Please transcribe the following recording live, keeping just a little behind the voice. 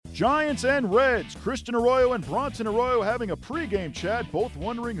Giants and Reds. Christian Arroyo and Bronson Arroyo having a pregame chat, both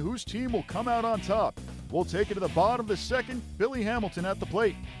wondering whose team will come out on top. We'll take it to the bottom of the second. Billy Hamilton at the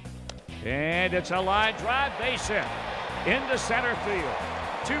plate. And it's a line drive, base hit into center field.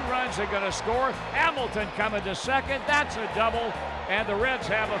 2 runs are going to score. Hamilton coming to second. That's a double, and the Reds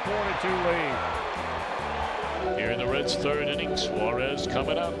have a 4-2 lead. Here in the Reds' third inning, Suarez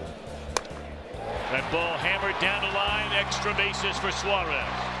coming up. That ball hammered down the line, extra bases for Suarez.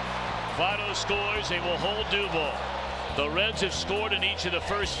 Votto scores, they will hold Duvall. The Reds have scored in each of the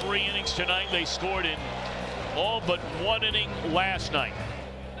first 3 innings tonight. They scored in all but 1 inning last night.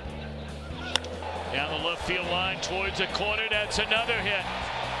 Down the left field line towards the corner, that's another hit.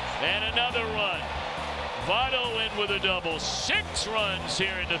 And another run. Votto in with a double. 6 runs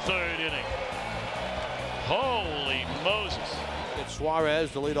here in the 3rd inning. Holy Moses. It's Suarez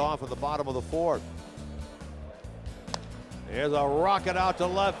to lead off at the bottom of the 4th. Here's a rocket out to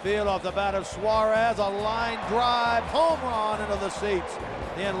left field off the bat of Suarez. A line drive, home run into the seats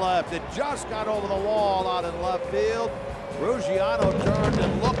in left. It just got over the wall out in left field. Ruggiano turned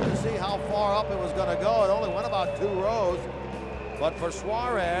and looked to see how far up it was going to go. It only went about 2 rows. But for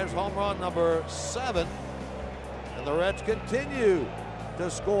Suarez, home run number 7. And the Reds continue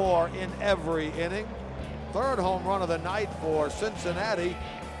to score in every inning. 3rd home run of the night for Cincinnati.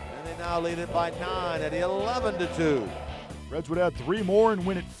 And they now lead it by 9 at 11-2. Reds would add 3 more and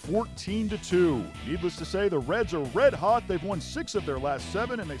win it 14-2. Needless to say, the Reds are red hot. They've won 6 of their last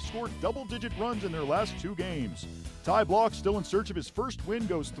 7, and they've scored double-digit runs in their last 2 games. Ty Blach, still in search of his first win,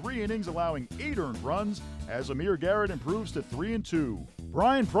 goes 3 innings, allowing 8 earned runs, as Amir Garrett improves to 3-2.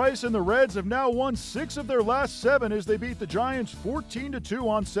 Brian Price and the Reds have now won 6 of their last 7 as they beat the Giants 14-2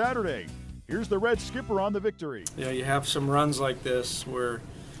 on Saturday. Here's the Reds skipper on the victory. Yeah, you have some runs like this where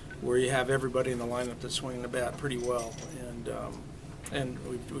you have everybody in the lineup that's swinging the bat pretty well, and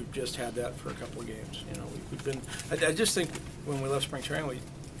we've just had that for a couple of games. You know, we've been. I just think when we left spring training,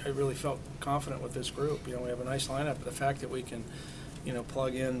 I really felt confident with this group. You know, we have a nice lineup. The fact that we can, you know,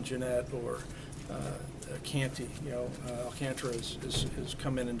 plug in Jeanette or Canty, you know, Alcantara has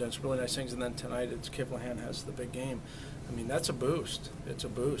come in and done some really nice things, and then tonight it's Kivlehan has the big game. I mean, that's a boost. It's a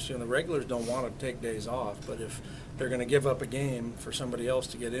boost. You know, the regulars don't want to take days off, but if they're going to give up a game for somebody else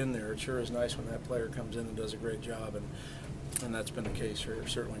to get in there, it sure is nice when that player comes in and does a great job, and that's been the case here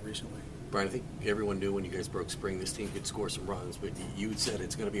certainly recently. Brian, I think everyone knew when you guys broke spring this team could score some runs, but you had said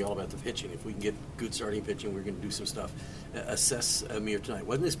it's going to be all about the pitching. If we can get good starting pitching, we're going to do some stuff. Assess Amir tonight.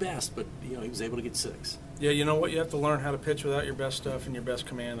 Wasn't his best, but you know he was able to get 6. Yeah, you know what? You have to learn how to pitch without your best stuff and your best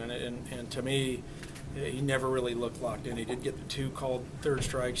command, and to me, he never really looked locked in. He did get the 2 called 3rd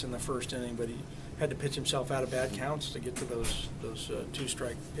strikes in the 1st inning, but he had to pitch himself out of bad counts to get to those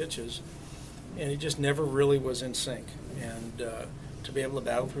 2-strike pitches, and he just never really was in sync. And to be able to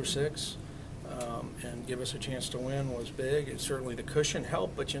battle through 6 and give us a chance to win was big. It certainly the cushion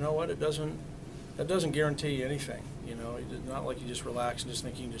helped, but you know what? That doesn't guarantee you anything. You know, it's not like you just relax and just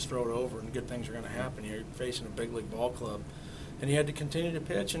think you can just throw it over and good things are going to happen. You're facing a big league ball club. And he had to continue to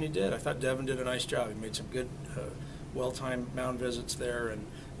pitch, and he did. I thought Devin did a nice job. He made some good, well-timed mound visits there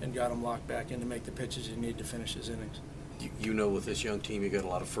and got him locked back in to make the pitches he needed to finish his innings. You know, with this young team, you got a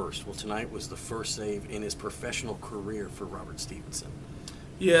lot of firsts. Well, tonight was the first save in his professional career for Robert Stephenson.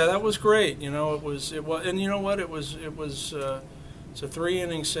 Yeah, that was great. You know, it was, and you know what? It's a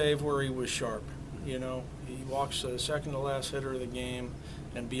 3-inning save where he was sharp. You know, he walks the second to last hitter of the game.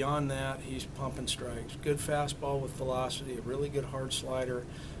 And beyond that, he's pumping strikes. Good fastball with velocity, a really good hard slider,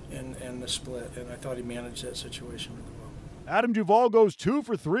 and the split. And I thought he managed that situation really well. Adam Duvall goes 2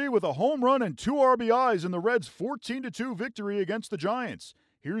 for 3 with a home run and 2 RBIs in the Reds' 14-2 victory against the Giants.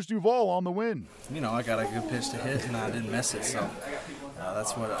 Here's Duvall on the win. You know, I got a good pitch to hit, and I didn't miss it. So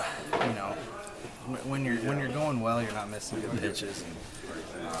that's what you know. When you're going well, you're not missing good pitches, and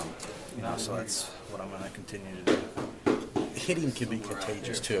you know. So that's what I'm going to continue to do. Hitting can be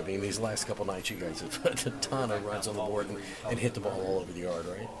contagious too. I mean, these last couple nights, you guys have put a ton of runs on the board and hit the ball all over the yard,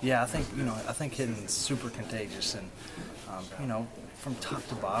 right? Yeah, I think hitting is super contagious, and you know, from top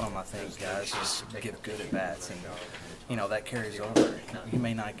to bottom, I think guys just get good at bats, and you know that carries over. You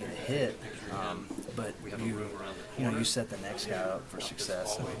may not get a hit, but you set the next guy up for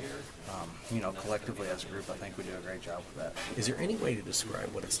success, and you know, collectively as a group, I think we do a great job with that. Is there any way to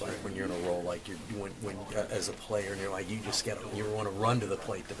describe what it's like when you're in a role like when as a player, and you're like you want to run to the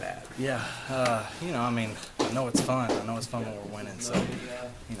plate to bat? Yeah, you know, I mean, I know it's fun. I know it's fun when we're winning. So,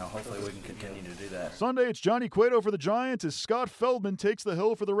 you know, hopefully we can continue to do that. Sunday, it's Johnny Cueto for the Giants as Scott Feldman takes the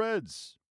hill for the Reds.